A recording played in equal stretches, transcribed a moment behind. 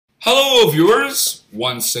Hello viewers,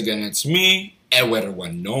 once again it's me,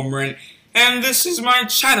 Ewer1 Nomrin, and this is my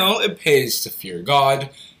channel, It Pays to Fear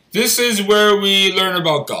God. This is where we learn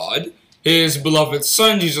about God, His beloved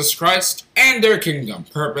Son Jesus Christ, and their kingdom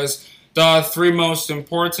purpose, the three most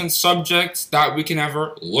important subjects that we can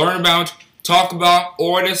ever learn about, talk about,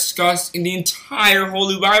 or discuss in the entire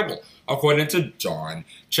Holy Bible, according to John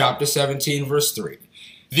chapter 17 verse 3.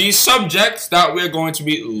 The subject that we're going to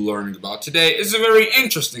be learning about today is a very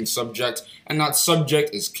interesting subject, and that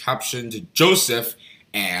subject is captioned Joseph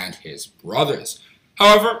and his brothers.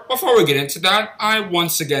 However, before we get into that, I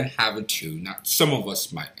once again have a tune that some of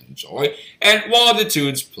us might enjoy, and while the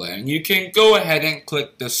tune's playing, you can go ahead and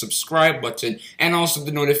click the subscribe button and also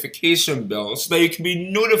the notification bell so that you can be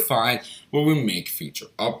notified when we make future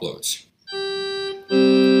uploads.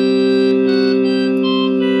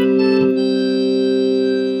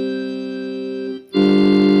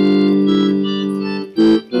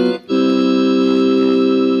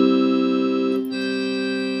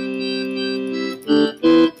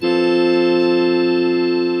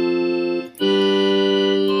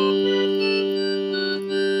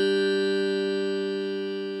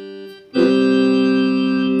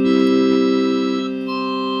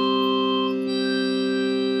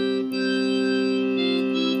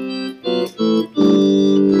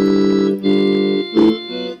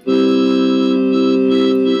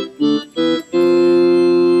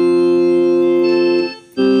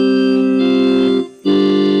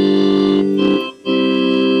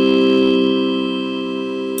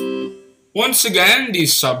 Once again, the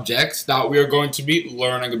subject that we are going to be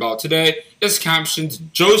learning about today is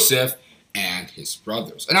captioned Joseph and his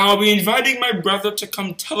brothers. And I'll be inviting my brother to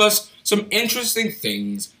come tell us some interesting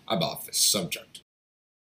things about this subject.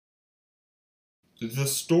 The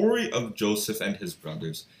story of Joseph and his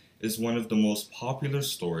brothers is one of the most popular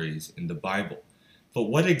stories in the Bible. But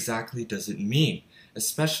what exactly does it mean,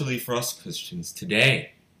 especially for us Christians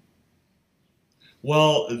today?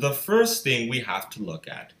 Well, the first thing we have to look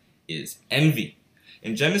at is envy.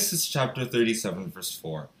 In Genesis chapter 37 verse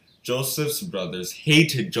 4, Joseph's brothers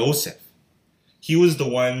hated Joseph. He was the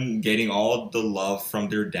one getting all the love from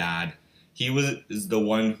their dad. He was the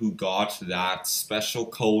one who got that special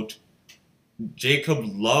coat. Jacob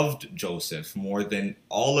loved Joseph more than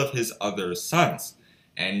all of his other sons,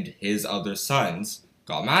 and his other sons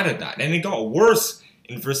got mad at that. And it got worse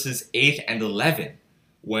in verses 8 and 11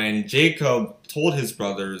 when Jacob told his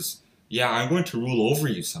brothers, "Yeah, I'm going to rule over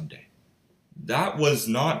you someday." That was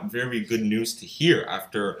not very good news to hear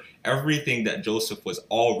after everything that Joseph was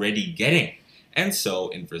already getting. And so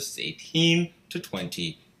in verses 18 to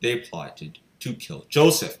 20, they plotted to kill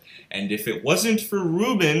Joseph. And if it wasn't for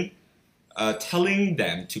Reuben telling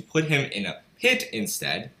them to put him in a pit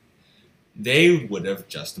instead, they would have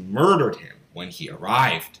just murdered him when he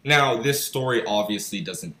arrived. Now, this story obviously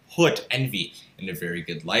doesn't put envy in a very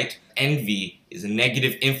good light. Envy is a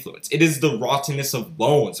negative influence. It is the rottenness of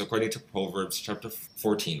bones, according to Proverbs chapter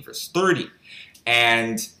 14, verse 30.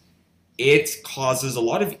 And it causes a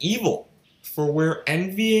lot of evil. For where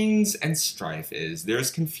envyings and strife is, there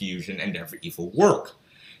is confusion and every evil work.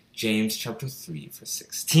 James chapter 3, verse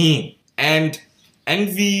 16. And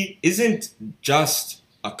envy isn't just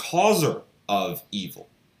a causer of evil.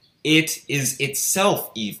 It is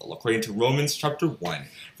itself evil, according to Romans chapter 1,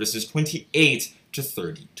 verses 28 to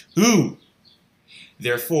 32.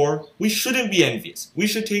 Therefore, we shouldn't be envious. We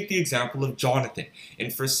should take the example of Jonathan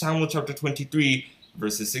in 1 Samuel chapter 23,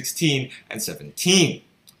 verses 16 and 17.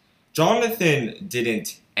 Jonathan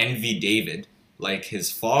didn't envy David like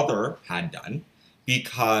his father had done,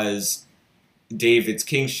 because David's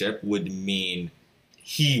kingship would mean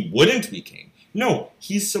he wouldn't be king. No,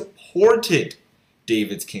 he supported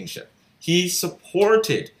David's kingship. He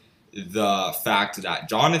supported the fact that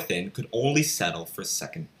Jonathan could only settle for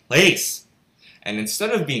second place. And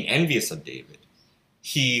instead of being envious of David,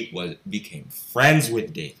 he became friends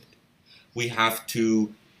with David. We have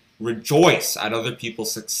to rejoice at other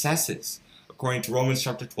people's successes, according to Romans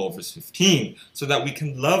chapter 12, verse 15, so that we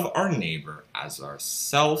can love our neighbor as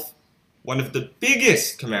ourselves, one of the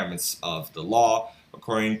biggest commandments of the law,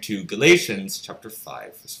 according to Galatians chapter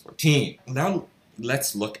 5, verse 14. Now,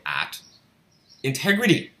 let's look at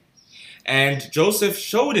integrity. And Joseph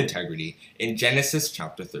showed integrity in Genesis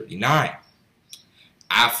chapter 39.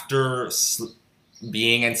 After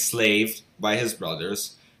being enslaved by his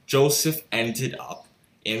brothers, Joseph ended up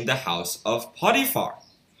in the house of Potiphar.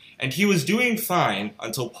 And he was doing fine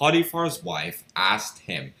until Potiphar's wife asked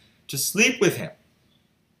him to sleep with him.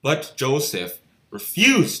 But Joseph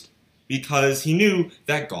refused because he knew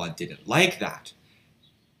that God didn't like that.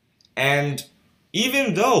 And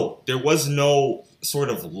even though there was no sort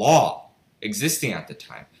of law existing at the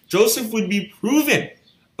time, Joseph would be proven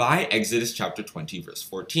by Exodus chapter 20, verse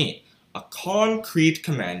 14. A concrete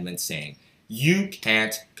commandment saying, you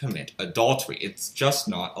can't commit adultery. It's just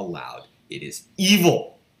not allowed. It is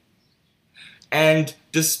evil. And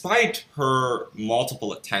despite her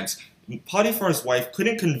multiple attempts, Potiphar's wife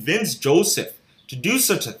couldn't convince Joseph to do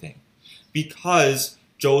such a thing because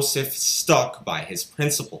Joseph stuck by his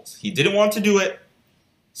principles. He didn't want to do it,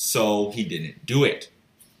 so he didn't do it.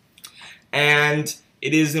 And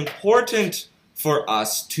it is important for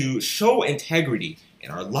us to show integrity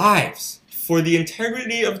in our lives. For the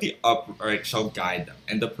integrity of the upright shall guide them,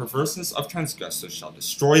 and the perverseness of transgressors shall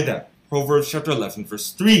destroy them. Proverbs chapter 11,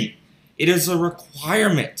 verse 3. It is a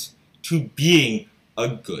requirement to being a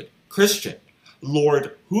good Christian.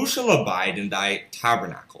 Lord, who shall abide in thy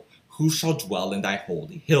tabernacle? Who shall dwell in thy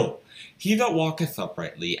holy hill? He that walketh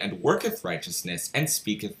uprightly and worketh righteousness and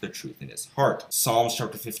speaketh the truth in his heart. Psalms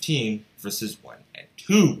chapter 15, verses 1 and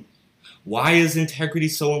 2. Why is integrity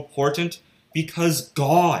so important? Because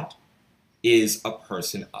God is a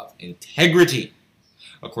person of integrity.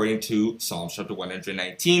 According to Psalms chapter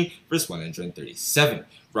 119, verse 137.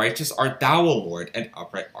 Righteous art thou, O Lord, and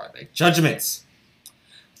upright are thy judgments.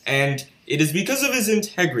 And it is because of his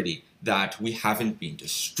integrity that we haven't been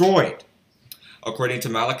destroyed. According to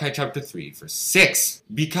Malachi chapter 3, verse 6.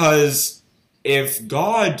 Because if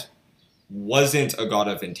God wasn't a God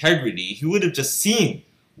of integrity, he would have just seen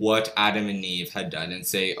what Adam and Eve had done and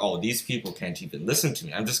say, oh, these people can't even listen to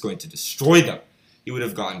me. I'm just going to destroy them. He would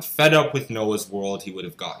have gotten fed up with Noah's world. He would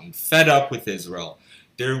have gotten fed up with Israel.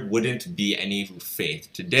 There wouldn't be any faith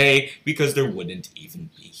today because there wouldn't even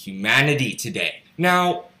be humanity today.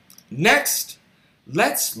 Now, next,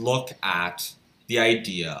 let's look at the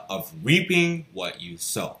idea of reaping what you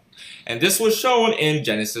sow. And this was shown in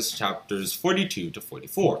Genesis chapters 42 to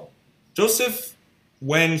 44. Joseph,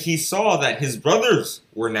 when he saw that his brothers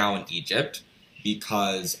were now in Egypt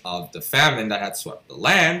because of the famine that had swept the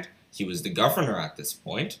land, he was the governor at this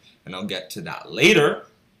point, and I'll get to that later,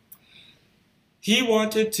 he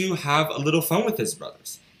wanted to have a little fun with his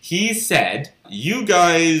brothers. He said, you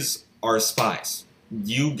guys are spies.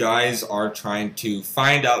 You guys are trying to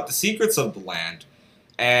find out the secrets of the land.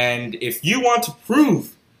 And if you want to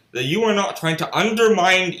prove that you are not trying to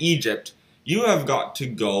undermine Egypt, you have got to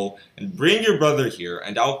go and bring your brother here,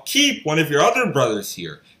 and I'll keep one of your other brothers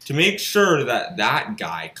here to make sure that that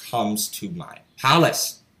guy comes to my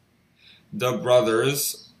palace. The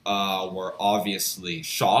brothers were obviously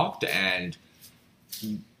shocked, and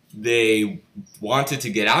they wanted to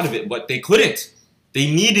get out of it, but they couldn't. They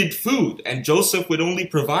needed food, and Joseph would only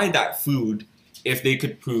provide that food if they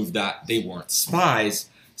could prove that they weren't spies,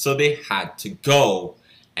 so they had to go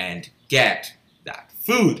and get that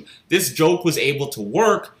food. This joke was able to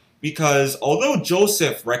work because although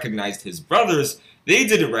Joseph recognized his brothers, they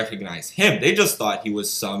didn't recognize him. They just thought he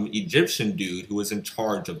was some Egyptian dude who was in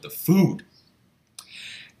charge of the food.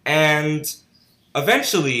 And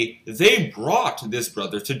eventually, they brought this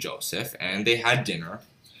brother to Joseph, and they had dinner.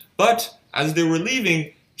 But as they were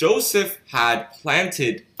leaving, Joseph had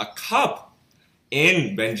planted a cup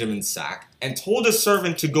in Benjamin's sack and told a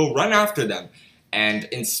servant to go run after them and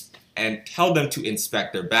tell them to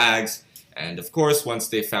inspect their bags. And of course, once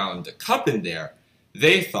they found the cup in there,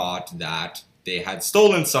 they thought that they had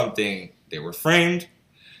stolen something. They were framed,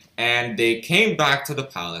 and they came back to the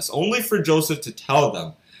palace only for Joseph to tell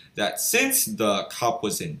them that since the cup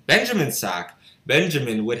was in Benjamin's sack,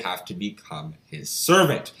 Benjamin would have to become his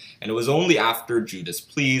servant. And it was only after Judah's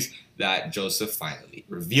pleas that Joseph finally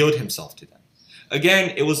revealed himself to them.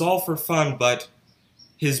 Again, it was all for fun, but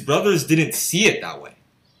his brothers didn't see it that way.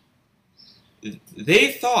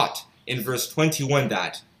 They thought in verse 21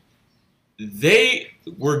 that they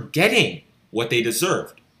were getting what they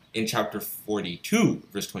deserved in chapter 42,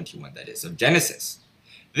 verse 21, that is, of Genesis.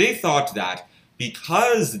 They thought that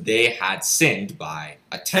because they had sinned by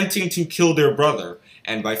attempting to kill their brother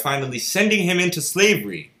and by finally sending him into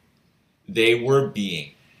slavery, they were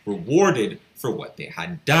being rewarded for what they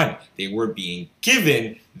had done. They were being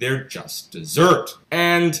given their just desert.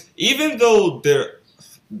 And even though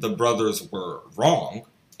the brothers were wrong,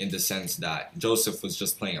 in the sense that Joseph was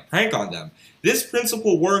just playing a prank on them, this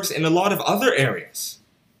principle works in a lot of other areas.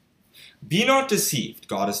 Be not deceived,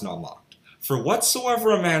 God is not mocked. For whatsoever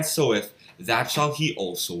a man soweth, that shall he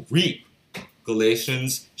also reap.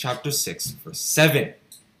 Galatians chapter 6, verse 7.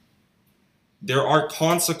 There are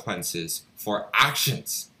consequences for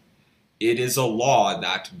actions. It is a law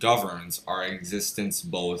that governs our existence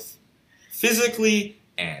both physically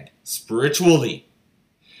and spiritually.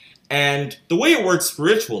 And the way it works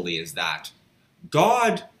spiritually is that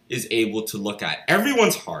God is able to look at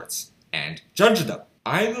everyone's hearts and judge them.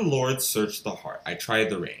 I, the Lord, search the heart. I try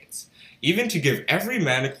the reins, even to give every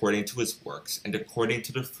man according to his works and according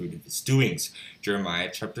to the fruit of his doings. Jeremiah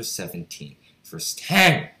chapter 17, verse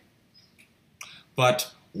 10.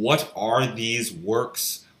 But what are these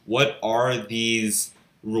works? What are these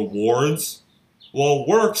rewards? Well,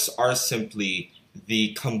 works are simply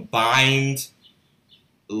the combined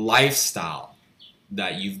lifestyle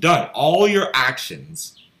that you've done. All your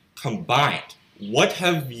actions combined. What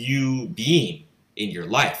have you been in your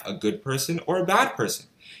life? A good person or a bad person?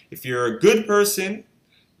 If you're a good person,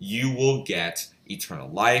 you will get eternal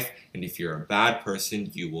life. And if you're a bad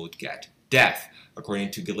person, you will get death,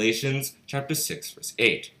 according to Galatians chapter 6, verse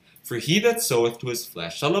 8. For he that soweth to his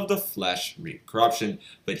flesh shall of the flesh reap corruption,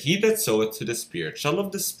 but he that soweth to the Spirit shall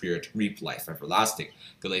of the Spirit reap life everlasting.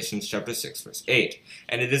 Galatians chapter 6, verse 8.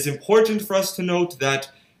 And it is important for us to note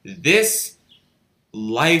that this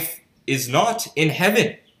life is not in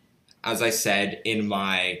heaven, as I said in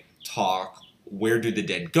my talk, Where Do the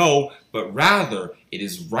Dead Go? But rather, it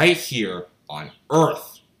is right here on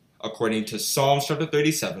earth, according to Psalms chapter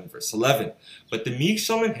 37, verse 11. But the meek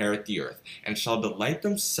shall inherit the earth, and shall delight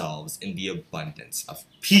themselves in the abundance of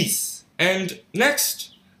peace. And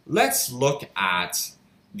next, let's look at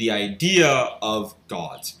the idea of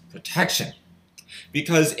God's protection.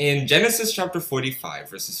 Because in Genesis chapter 45,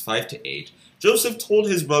 verses 5 to 8, Joseph told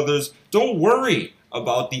his brothers, don't worry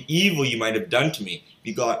about the evil you might have done to me,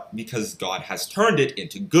 because God has turned it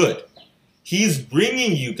into good. He's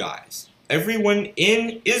bringing you guys, everyone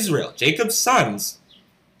in Israel, Jacob's sons,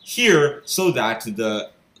 here so that the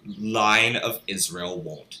line of Israel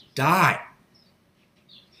won't die.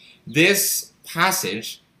 This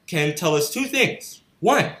passage can tell us two things.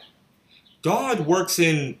 One, God works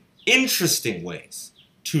in interesting ways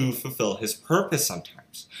to fulfill his purpose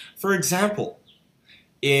sometimes. For example,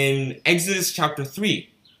 in Exodus chapter 3,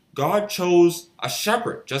 God chose a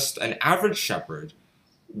shepherd, just an average shepherd,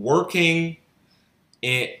 working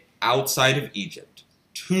outside of Egypt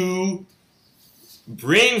to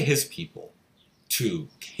bring his people to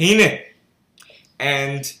Canaan.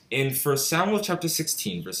 And in 1 Samuel chapter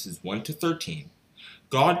 16, verses 1 to 13,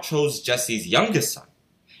 God chose Jesse's youngest son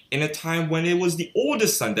in a time when it was the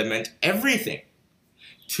oldest son that meant everything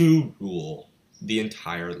to rule the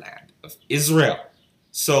entire land of Israel.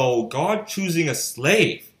 So God choosing a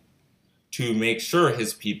slave to make sure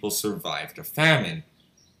his people survived a famine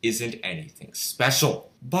isn't anything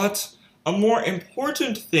special. But a more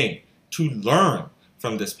important thing to learn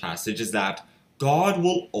from this passage is that God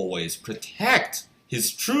will always protect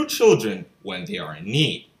his true children when they are in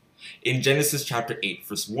need. In Genesis chapter 8,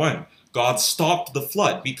 verse 1, God stopped the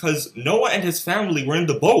flood because Noah and his family were in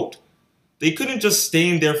the boat. They couldn't just stay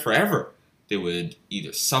in there forever. They would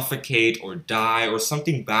either suffocate or die, or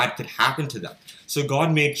something bad could happen to them. So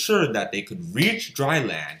God made sure that they could reach dry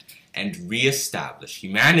land and reestablish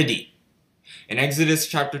humanity. In Exodus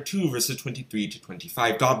chapter 2, verses 23 to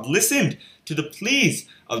 25, God listened to the pleas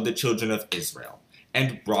of the children of Israel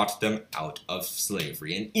and brought them out of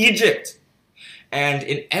slavery in Egypt. And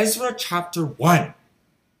in Ezra chapter 1,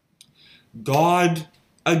 God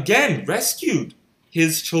again rescued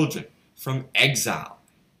his children from exile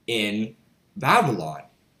in Babylon,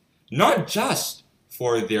 not just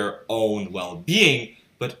for their own well-being,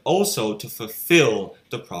 but also to fulfill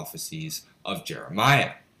the prophecies of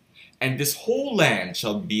Jeremiah. And this whole land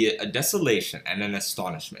shall be a desolation and an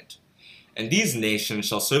astonishment. And these nations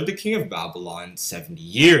shall serve the king of Babylon 70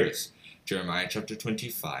 years. Jeremiah chapter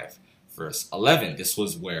 25, verse 11. This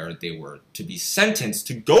was where they were to be sentenced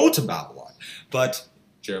to go to Babylon. But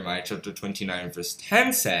Jeremiah chapter 29, verse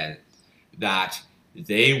 10 said that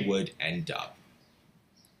they would end up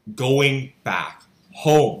going back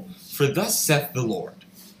home. For thus saith the Lord,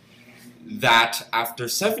 that after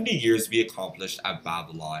 70 years be accomplished at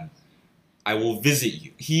Babylon, I will visit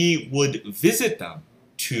you. He would visit them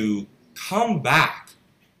to come back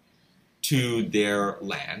to their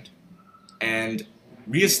land and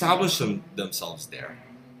reestablish themselves there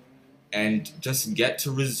and just get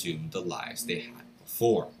to resume the lives they had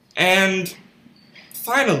before. And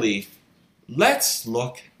finally, let's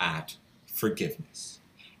look at forgiveness.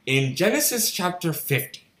 In Genesis chapter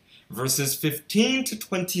 50, verses 15 to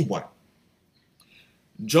 21,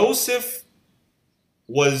 Joseph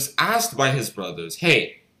was asked by his brothers,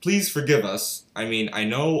 hey, please forgive us. I mean, I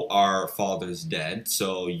know our father's dead,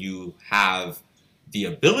 so you have the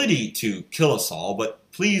ability to kill us all,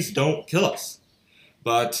 but please don't kill us.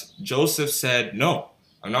 But Joseph said, no,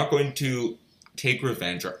 I'm not going to take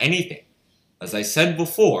revenge or anything. As I said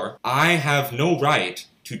before, I have no right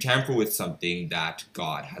to tamper with something that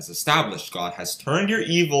God has established. God has turned your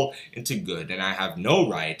evil into good, and I have no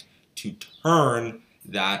right to turn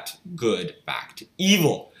that good back to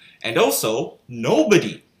evil. And also,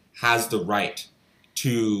 nobody has the right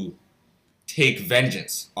to take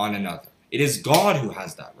vengeance on another. It is God who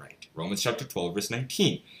has that right. Romans chapter 12, verse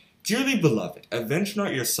 19. Dearly beloved, avenge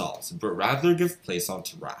not yourselves, but rather give place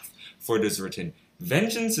unto wrath. For it is written,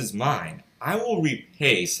 vengeance is mine, I will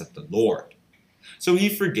repay, saith the Lord. So he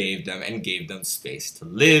forgave them and gave them space to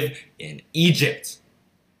live in Egypt.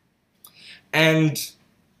 And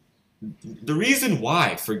the reason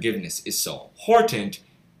why forgiveness is so important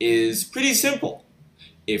is pretty simple.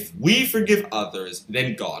 If we forgive others,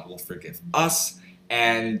 then God will forgive us.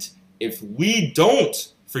 And if we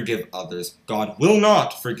don't forgive others, God will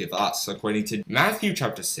not forgive us, according to Matthew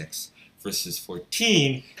chapter 6, verses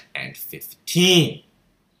 14 and 15.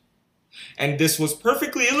 And this was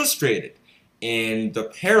perfectly illustrated in the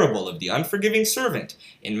parable of the unforgiving servant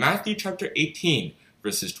in Matthew chapter 18,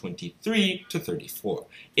 verses 23 to 34.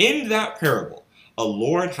 In that parable, a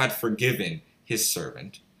Lord had forgiven his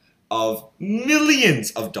servant of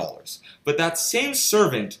millions of dollars, but that same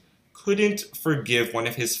servant couldn't forgive one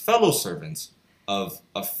of his fellow servants of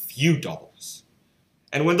a few dollars.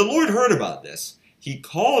 And when the Lord heard about this, he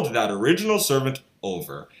called that original servant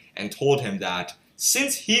over and told him that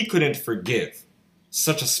since he couldn't forgive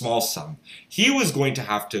such a small sum, he was going to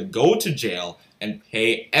have to go to jail and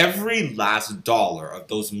pay every last dollar of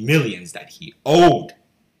those millions that he owed.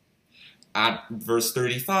 At verse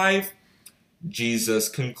 35, Jesus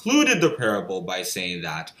concluded the parable by saying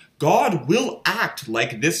that God will act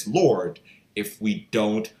like this Lord if we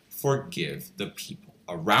don't forgive the people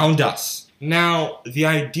around us. Now, the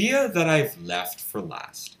idea that I've left for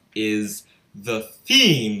last is the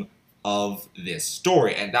theme of this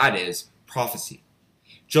story, and that is prophecy.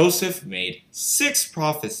 Joseph made 6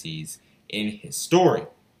 prophecies in his story.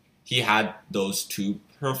 He had those 2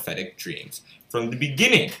 prophetic dreams from the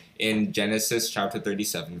beginning in Genesis chapter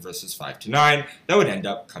 37 verses 5 to 9 that would end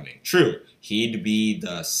up coming true. He'd be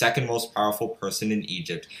the second most powerful person in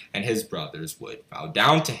Egypt, and his brothers would bow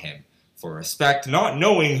down to him for respect, not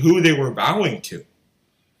knowing who they were bowing to.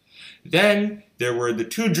 Then there were the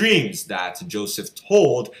 2 dreams that Joseph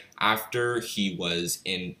told after he was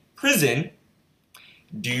in prison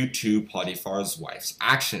due to Potiphar's wife's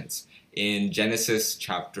actions in Genesis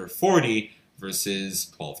chapter 40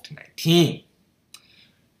 verses 12 to 19.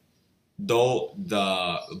 Though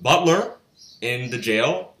the butler in the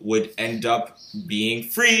jail would end up being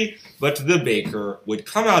free, but the baker would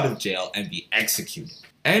come out of jail and be executed.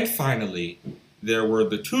 And finally, there were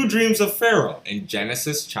the 2 dreams of Pharaoh in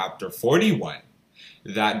Genesis chapter 41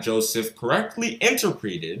 that Joseph correctly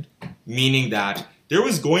interpreted, meaning that there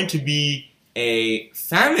was going to be a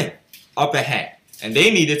famine up ahead, and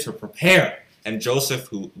they needed to prepare, and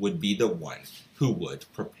Joseph would be the one who would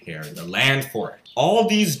prepare the land for it. All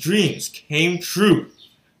these dreams came true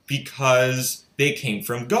because they came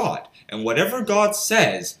from God, and whatever God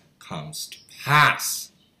says comes to pass.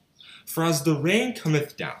 For as the rain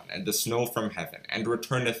cometh down, and the snow from heaven, and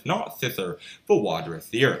returneth not thither, but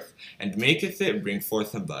watereth the earth, and maketh it bring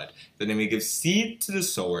forth a bud, that it may give seed to the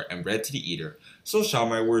sower, and bread to the eater, so shall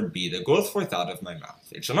my word be that goeth forth out of my mouth.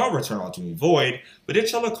 It shall not return unto me void, but it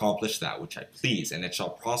shall accomplish that which I please, and it shall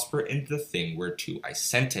prosper in the thing whereto I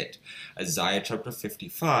sent it. Isaiah chapter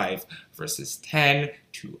 55, verses 10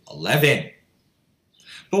 to 11.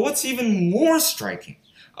 But what's even more striking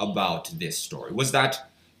about this story was that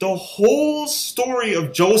the whole story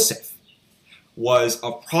of Joseph was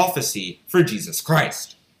a prophecy for Jesus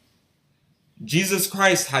Christ. Jesus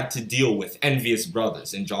Christ had to deal with envious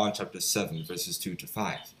brothers in John chapter 7, verses 2 to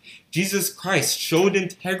 5. Jesus Christ showed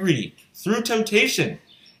integrity through temptation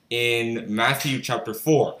in Matthew chapter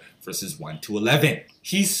 4, verses 1 to 11.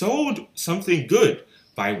 He sowed something good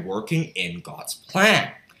by working in God's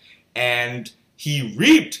plan. And he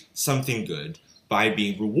reaped something good by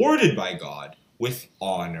being rewarded by God with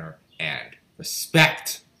honor and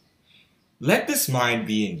respect. Let this mind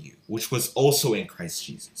be in you, which was also in Christ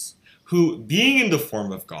Jesus, who, being in the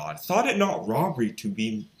form of God, thought it not robbery to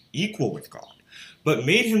be equal with God, but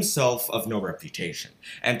made himself of no reputation,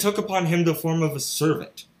 and took upon him the form of a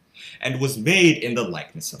servant, and was made in the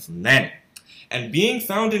likeness of men. And being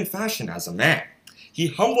found in fashion as a man, he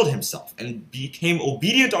humbled himself, and became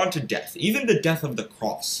obedient unto death, even the death of the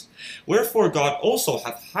cross. Wherefore God also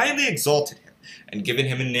hath highly exalted him, and given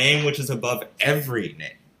him a name which is above every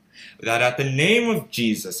name, that at the name of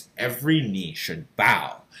Jesus every knee should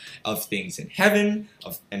bow, of things in heaven,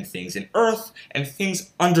 and things in earth, and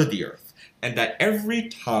things under the earth, and that every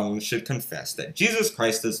tongue should confess that Jesus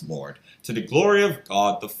Christ is Lord, to the glory of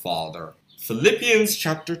God the Father. Philippians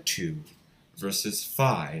chapter 2, verses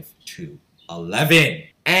 5 to 11.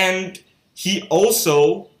 And he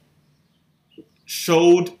also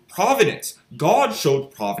showed providence. God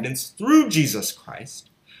showed providence through Jesus Christ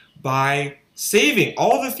by saving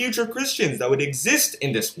all the future Christians that would exist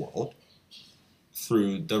in this world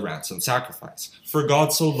through the ransom sacrifice. For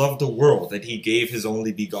God so loved the world that he gave his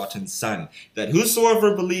only begotten Son, that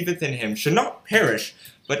whosoever believeth in him should not perish,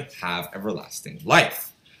 but have everlasting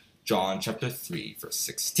life. John chapter 3, verse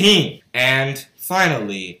 16. And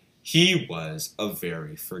finally, he was a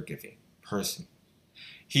very forgiving person.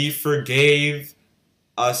 He forgave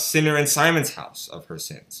a sinner in Simon's house of her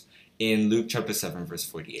sins in Luke chapter 7, verse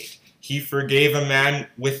 48. He forgave a man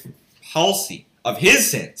with palsy of his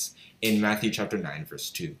sins in Matthew chapter 9, verse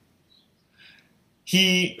 2.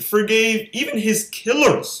 He forgave even his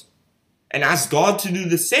killers and asked God to do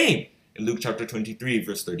the same in Luke chapter 23,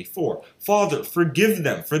 verse 34. Father, forgive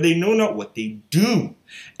them, for they know not what they do.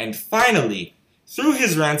 And finally, through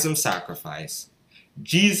his ransom sacrifice,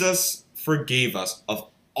 Jesus forgave us of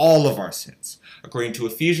all of our sins, according to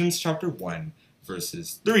Ephesians chapter 1,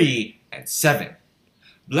 verses 3 and 7.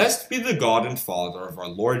 Blessed be the God and Father of our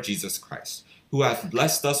Lord Jesus Christ, who hath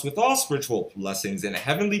blessed us with all spiritual blessings in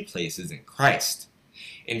heavenly places in Christ,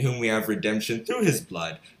 in whom we have redemption through his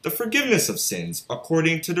blood, the forgiveness of sins,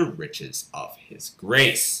 according to the riches of his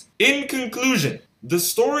grace. In conclusion, the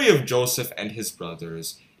story of Joseph and his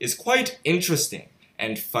brothers is quite interesting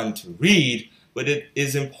and fun to read, but it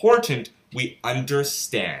is important we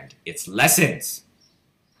understand its lessons.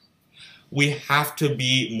 We have to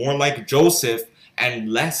be more like Joseph and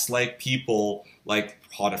less like people like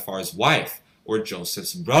Potiphar's wife or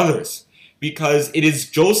Joseph's brothers, because it is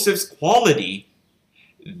Joseph's quality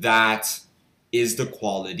that is the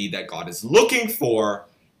quality that God is looking for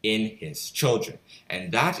in his children.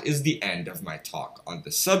 And that is the end of my talk on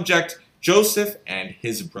the subject, Joseph and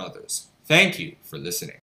his brothers. Thank you for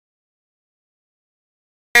listening.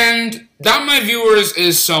 And that, my viewers,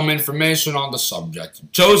 is some information on the subject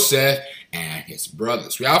of Joseph and his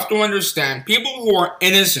brothers. We have to understand people who are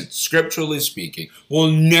innocent, scripturally speaking, will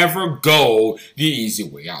never go the easy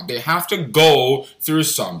way out. They have to go through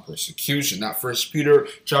some persecution. That 1 Peter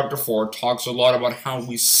chapter 4 talks a lot about how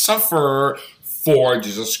we suffer for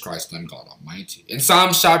Jesus Christ and God Almighty. In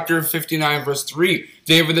Psalm chapter 59 verse 3,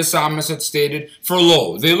 David the psalmist had stated, "For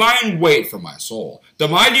lo, they lie in wait for my soul. The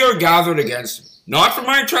mighty are gathered against me. Not for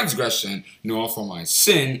my transgression, nor for my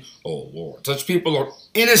sin, O Lord." Such people are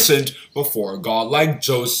innocent before God, like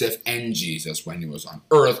Joseph and Jesus when he was on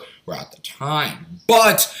earth or at the time.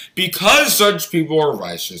 But because such people are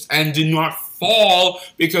righteous and did not fall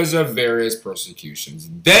because of various persecutions,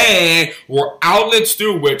 they were outlets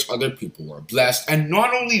through which other people were blessed. And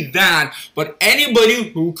not only that, but anybody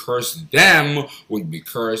who cursed them would be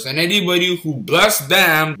cursed, and anybody who blessed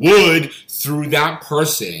them would, through that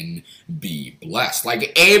person, be blessed.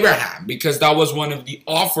 Like Abraham, because that was one of the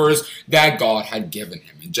offers that God had given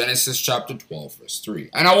him in Genesis chapter 12 verse 3.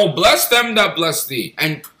 "And I will bless them that bless thee,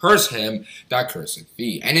 and curse him that curseth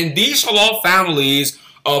thee. And in thee shall all families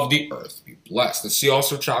of the earth be blessed." Let's see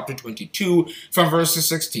also chapter 22 from verses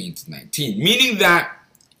 16 to 19. Meaning that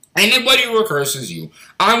anybody who curses you,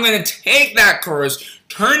 I'm going to take that curse,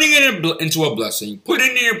 turning it into a blessing, put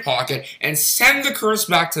it in your pocket, and send the curse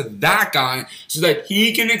back to that guy so that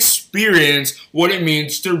he can experience what it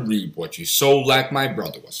means to reap what you sow, like my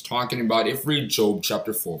brother was talking about. If we read Job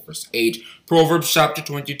chapter 4 verse 8, Proverbs chapter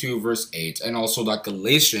 22 verse 8, and also that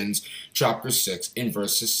Galatians chapter 6 in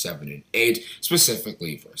verses 7 and 8,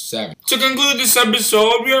 specifically verse 7. To conclude this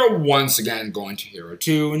episode, we are once again going to hear a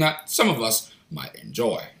tune that some of us might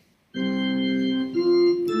enjoy.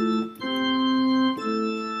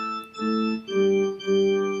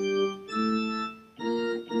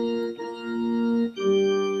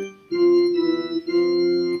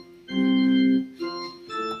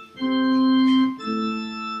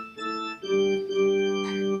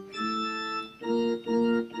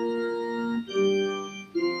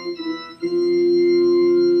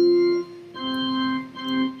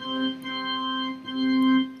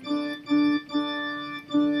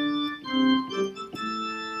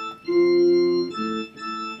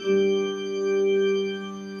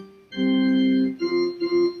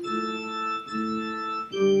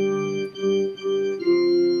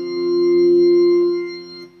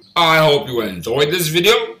 I hope you enjoyed this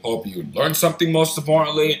video. Hope you learned something most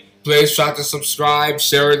importantly. Please try to subscribe,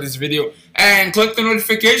 share this video, and click the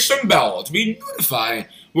notification bell to be notified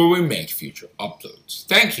when we make future uploads.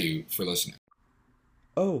 Thank you for listening.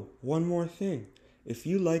 Oh, one more thing. If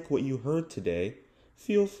you like what you heard today,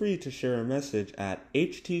 feel free to share a message at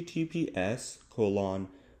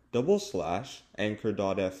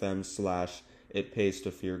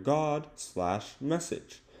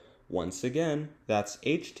https://anchor.fm/itpaystofeargod/message. Once again, that's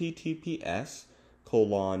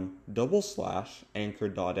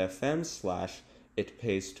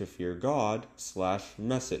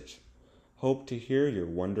https://anchor.fm/itpaystofeargod/message. Hope to hear your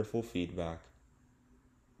wonderful feedback.